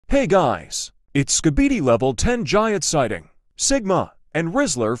Hey guys, it's Skibidi Level 10 Giant Sighting, Sigma, and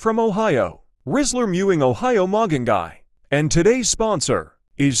Rizzler from Ohio. Rizzler Mewing Ohio Mogging Guy. And today's sponsor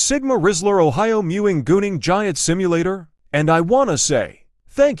is Sigma Rizzler Ohio Mewing Gooning Giant Simulator. And I wanna say,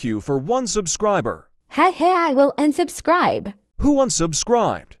 thank you for 1 subscriber. Hey, I will unsubscribe. Who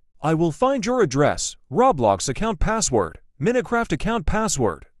unsubscribed? I will find your address, Roblox account password, Minecraft account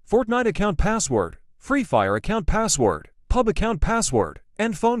password, Fortnite account password, Free Fire account password, pub account password,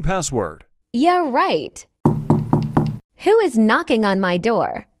 and phone password. You're right. Who is knocking on my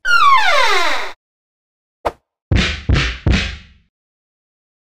door?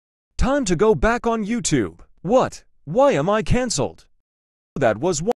 Time to go back on YouTube. What? Why am I cancelled? That was one.